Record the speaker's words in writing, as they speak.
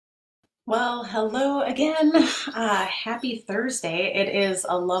Well, hello again. Happy Thursday. It is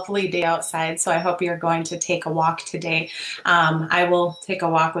a lovely day outside, so I hope you're going to take a walk today. I will take a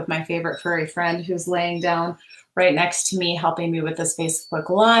walk with my favorite furry friend who's laying down right next to me, helping me with this Facebook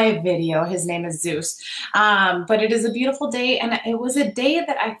Live video. His name is Zeus. But it is a beautiful day, and it was a day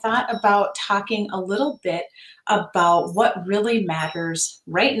that I thought about talking a little bit about what really matters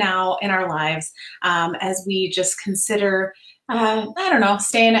right now in our lives as we just consider I don't know,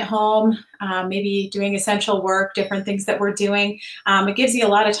 staying at home, maybe doing essential work, different things that we're doing. It gives you a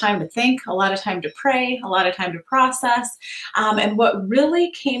lot of time to think, a lot of time to pray, a lot of time to process. And what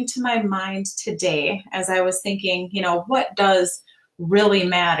really came to my mind today as I was thinking, what does really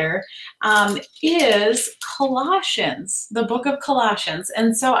matter is Colossians, the book of Colossians.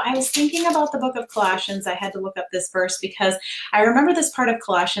 And so I was thinking about the book of Colossians. I had to look up this verse because I remember this part of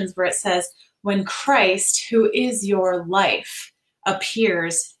Colossians where it says, when Christ, who is your life,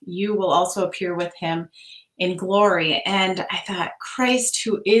 appears, you will also appear with him in glory. And I thought, Christ,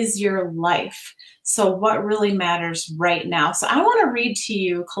 who is your life. So what really matters right now? So I want to read to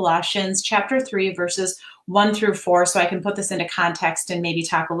you Colossians chapter 3, verses 1 through 4, so I can put this into context and maybe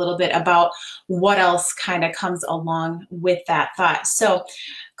talk a little bit about what else kind of comes along with that thought. So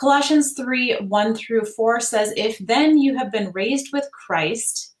Colossians 3, 1 through 4 says, if then you have been raised with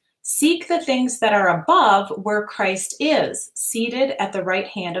Christ, seek the things that are above where Christ is, seated at the right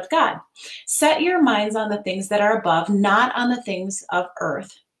hand of God. Set your minds on the things that are above, not on the things of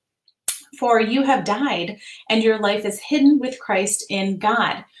earth. For you have died, and your life is hidden with Christ in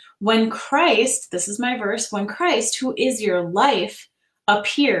God. When Christ, this is my verse, when Christ, who is your life,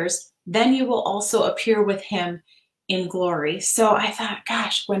 appears, then you will also appear with him in glory. So I thought,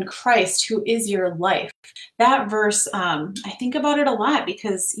 gosh, when Christ, who is your life, that verse, I think about it a lot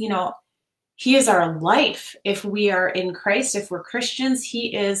because, he is our life. If we are in Christ, if we're Christians,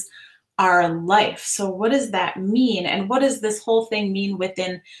 he is our life. So what does that mean? And what does this whole thing mean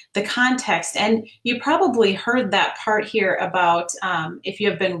within the context? And you probably heard that part here about if you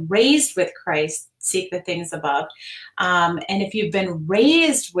have been raised with Christ, seek the things above. And if you've been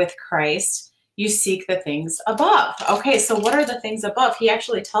raised with Christ, you seek the things above. Okay, so what are the things above? He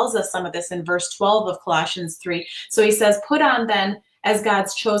actually tells us some of this in verse 12 of Colossians 3. So he says, put on then, as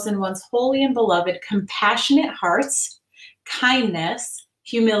God's chosen ones, holy and beloved, compassionate hearts, kindness,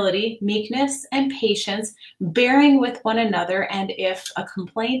 humility, meekness, and patience, bearing with one another, and if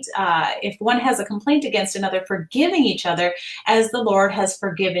one has a complaint against another, forgiving each other as the Lord has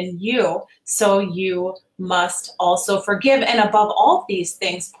forgiven you, so you must also forgive. And above all these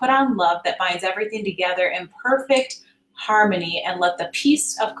things, put on love that binds everything together in perfect harmony, and let the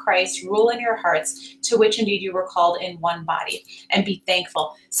peace of Christ rule in your hearts, to which indeed you were called in one body, and be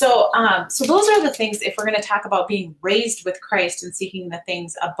thankful. So those are the things, if we're going to talk about being raised with Christ and seeking the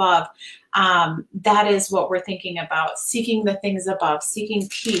things above, that is what we're thinking about, seeking the things above, seeking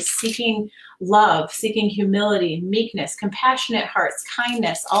peace, seeking love, seeking humility, meekness, compassionate hearts,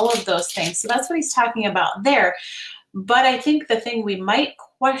 kindness, all of those things. So that's what he's talking about there. But I think the thing we might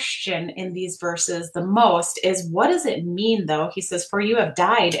question in these verses the most is, what does it mean, though? He says, for you have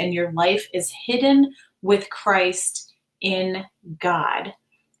died and your life is hidden with Christ in God.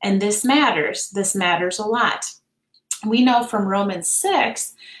 And this matters. This matters a lot. We know from Romans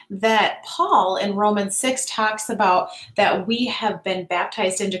 6 that Paul in Romans 6 talks about that we have been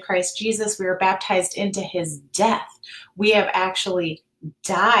baptized into Christ Jesus. We were baptized into his death. We have actually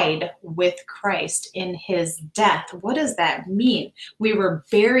died with Christ in his death. What does that mean? We were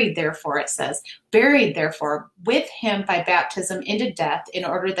buried, therefore, it says, buried, therefore, with him by baptism into death, in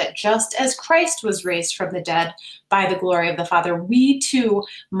order that just as Christ was raised from the dead by the glory of the Father, we too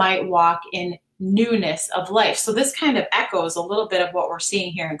might walk in newness of life. So this kind of echoes a little bit of what we're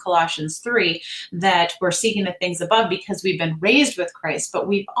seeing here in Colossians 3, that we're seeking the things above because we've been raised with Christ, but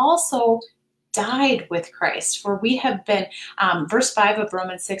we've also died with Christ. For we have been, verse 5 of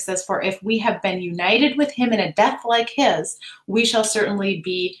Romans 6 says, for if we have been united with him in a death like his, we shall certainly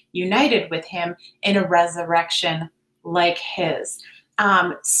be united with him in a resurrection like his.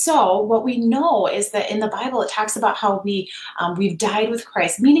 So what we know is that in the Bible, it talks about how we've died with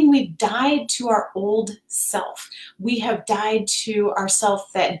Christ, meaning we've died to our old self. We have died to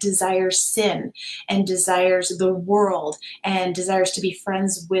ourself that desires sin and desires the world and desires to be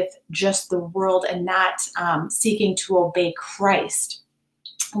friends with just the world and not seeking to obey Christ.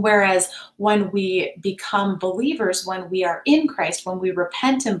 Whereas when we become believers, when we are in Christ, when we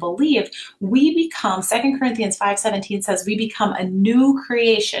repent and believe, we become, 2 Corinthians 5:17 says, we become a new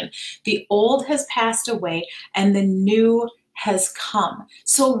creation. The old has passed away and the new has come.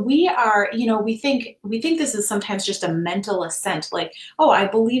 So we are, we think this is sometimes just a mental assent, like, oh, I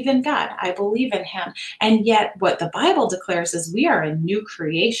believe in God, I believe in him. And yet what the Bible declares is we are a new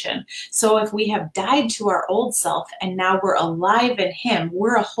creation. So if we have died to our old self and now we're alive in him,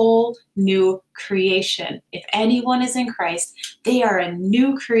 we're a whole new creation. If anyone is in Christ, they are a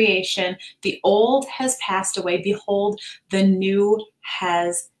new creation. The old has passed away. Behold, the new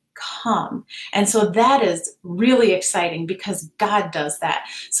has come. And so that is really exciting because God does that.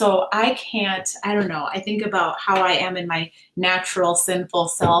 So I don't know, I think about how I am in my natural sinful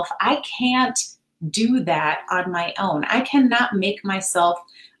self. I can't do that on my own. I cannot make myself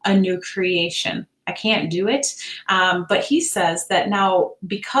a new creation. I can't do it. But he says that now,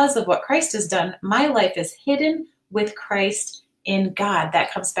 because of what Christ has done, my life is hidden with Christ in God.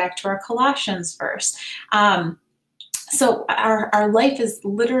 That comes back to our Colossians verse. So our life is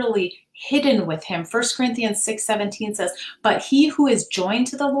literally hidden with him. 1 Corinthians 6:17 says, but he who is joined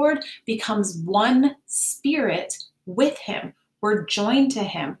to the Lord becomes one spirit with him. We're joined to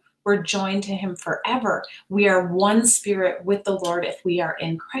him. We're joined to him forever. We are one spirit with the Lord if we are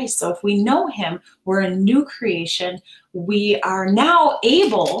in Christ. So if we know him, we're a new creation. We are now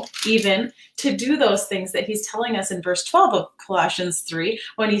able even to do those things that he's telling us in verse 12 of Colossians 3,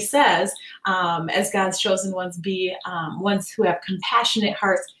 when he says, as God's chosen ones, be ones who have compassionate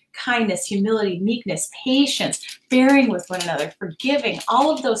hearts, kindness, humility, meekness, patience, bearing with one another, forgiving. All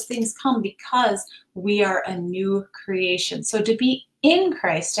of those things come because we are a new creation. So to be in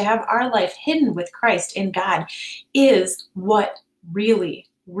Christ, to have our life hidden with Christ in God, is what really,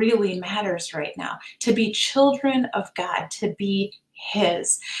 really matters right now. To be children of God, to be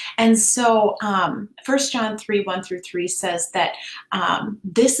his. And so 1 John 3:1-3 says that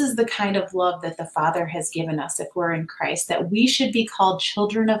this is the kind of love that the Father has given us if we're in Christ, that we should be called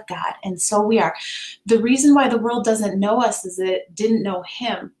children of God. And so we are. The reason why the world doesn't know us is it didn't know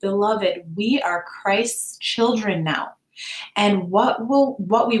him. Beloved, we are Christ's children now. And what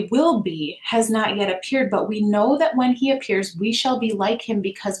we will be has not yet appeared, but we know that when he appears, we shall be like him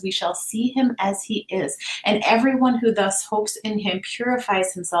because we shall see him as he is. And everyone who thus hopes in him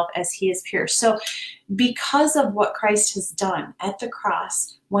purifies himself as he is pure. So because of what Christ has done at the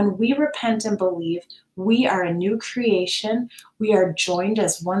cross, when we repent and believe, we are a new creation. We are joined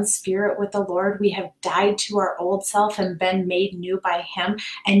as one spirit with the Lord. We have died to our old self and been made new by him.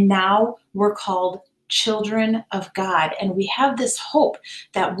 And now we're called children of God. And we have this hope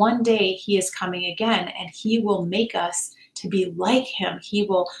that one day he is coming again and he will make us to be like him. He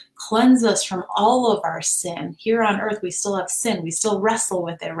will cleanse us from all of our sin. Here on earth, we still have sin. We still wrestle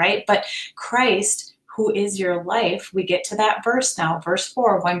with it, right? But Christ, who is your life, we get to that verse now, verse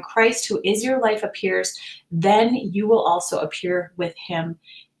 4, when Christ, who is your life, appears, then you will also appear with him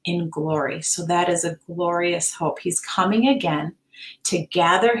in glory. So that is a glorious hope. He's coming again to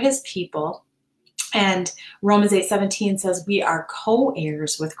gather his people. And Romans 8:17 says we are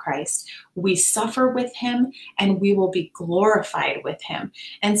co-heirs with Christ. We suffer with him and we will be glorified with him.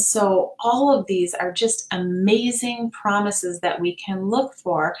 And so all of these are just amazing promises that we can look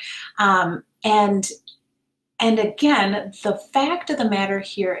for. And again, the fact of the matter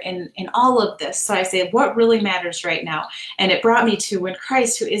here in all of this, so I say what really matters right now, and it brought me to when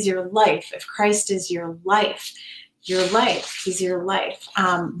Christ, who is your life, if Christ is your life, he's your life.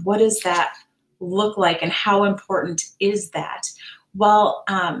 What does that look like and how important is that? Well,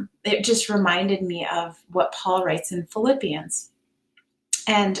 it just reminded me of what Paul writes in Philippians.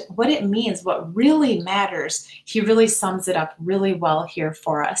 And what it means, what really matters, he really sums it up really well here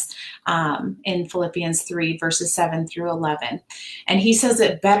for us in Philippians 3, verses 7-11. And he says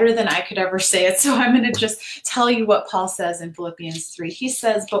it better than I could ever say it. So I'm going to just tell you what Paul says in Philippians 3. He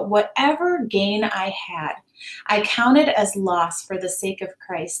says, but whatever gain I had, I counted as loss for the sake of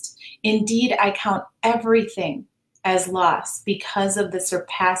Christ. Indeed, I count everything as loss because of the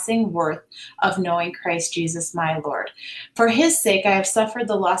surpassing worth of knowing Christ Jesus my Lord. For his sake, I have suffered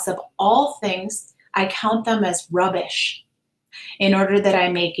the loss of all things. I count them as rubbish in order that I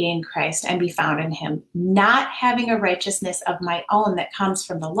may gain Christ and be found in him, not having a righteousness of my own that comes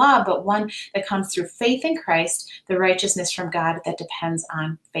from the law, but one that comes through faith in Christ, the righteousness from God that depends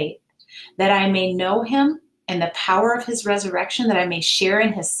on faith, that I may know him and the power of his resurrection, that I may share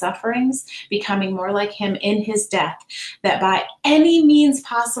in his sufferings, becoming more like him in his death, that by any means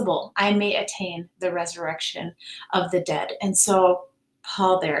possible I may attain the resurrection of the dead. And so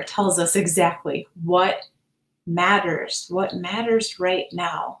Paul there tells us exactly what matters right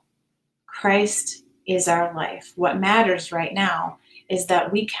now. Christ is our life. What matters right now is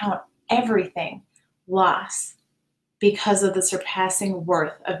that we count everything loss because of the surpassing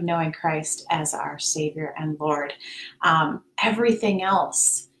worth of knowing Christ as our Savior and Lord. Everything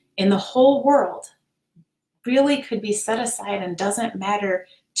else in the whole world really could be set aside and doesn't matter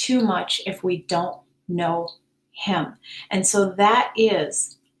too much if we don't know Him. And so that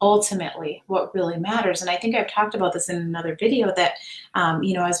is ultimately what really matters. And I think I've talked about this in another video that,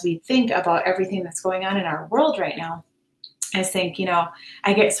 as we think about everything that's going on in our world right now, I think,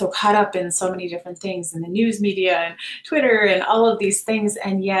 I get so caught up in so many different things in the news media and Twitter and all of these things.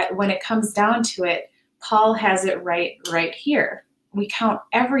 And yet when it comes down to it, Paul has it right here. We count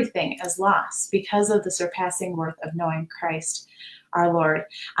everything as loss because of the surpassing worth of knowing Christ, our Lord.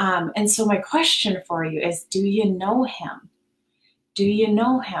 And so my question for you is, do you know Him? Do you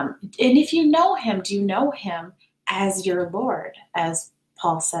know Him? And if you know Him, do you know Him as your Lord, as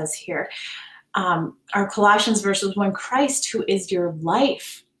Paul says here? Our Colossians verses, when Christ, who is your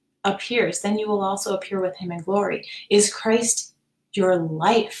life, appears, then you will also appear with Him in glory. Is Christ your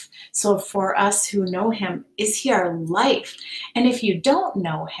life? So for us who know Him, is He our life? And if you don't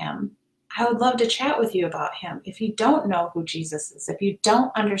know Him, I would love to chat with you about Him. If you don't know who Jesus is, if you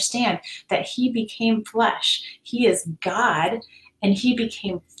don't understand that He became flesh, He is God, and He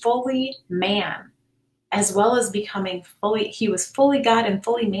became fully man, as well as becoming He was fully God and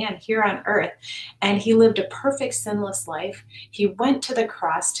fully man here on earth. And He lived a perfect sinless life. He went to the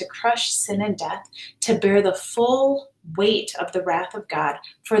cross to crush sin and death, to bear the full weight of the wrath of God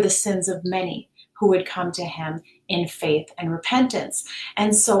for the sins of many who would come to Him in faith and repentance.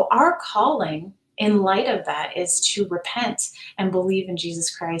 And so our calling in light of that is to repent and believe in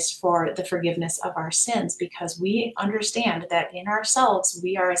Jesus Christ for the forgiveness of our sins, because we understand that in ourselves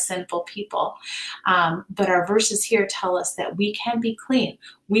we are a sinful people. But our verses here tell us that we can be clean.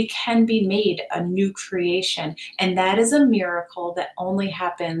 We can be made a new creation. And that is a miracle that only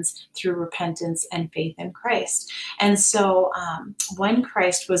happens through repentance and faith in Christ. And so when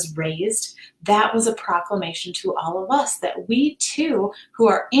Christ was raised, that was a proclamation to all of us that we too, who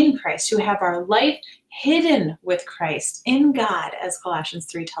are in Christ, who have our life hidden with Christ in God, as Colossians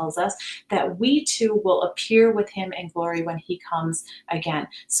 3 tells us, that we too will appear with Him in glory when He comes again.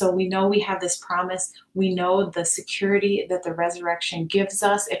 So we know we have this promise. We know the security that the resurrection gives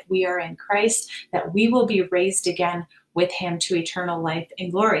us if we are in Christ, that we will be raised again with Him to eternal life in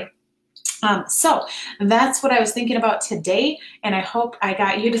glory. So that's what I was thinking about today, and I hope I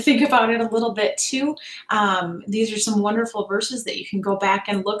got you to think about it a little bit too. These are some wonderful verses that you can go back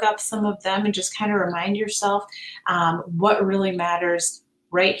and look up some of them and just kind of remind yourself what really matters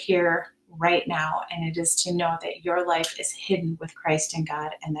right here, right now, and it is to know that your life is hidden with Christ in God,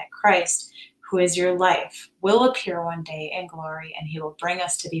 and that Christ, who is your life, will appear one day in glory, and He will bring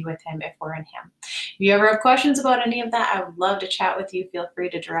us to be with Him if we're in Him. If you ever have questions about any of that, I would love to chat with you. Feel free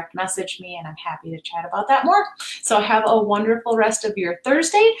to direct message me, and I'm happy to chat about that more. So have a wonderful rest of your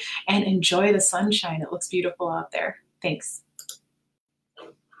Thursday, and enjoy the sunshine. It looks beautiful out there. Thanks.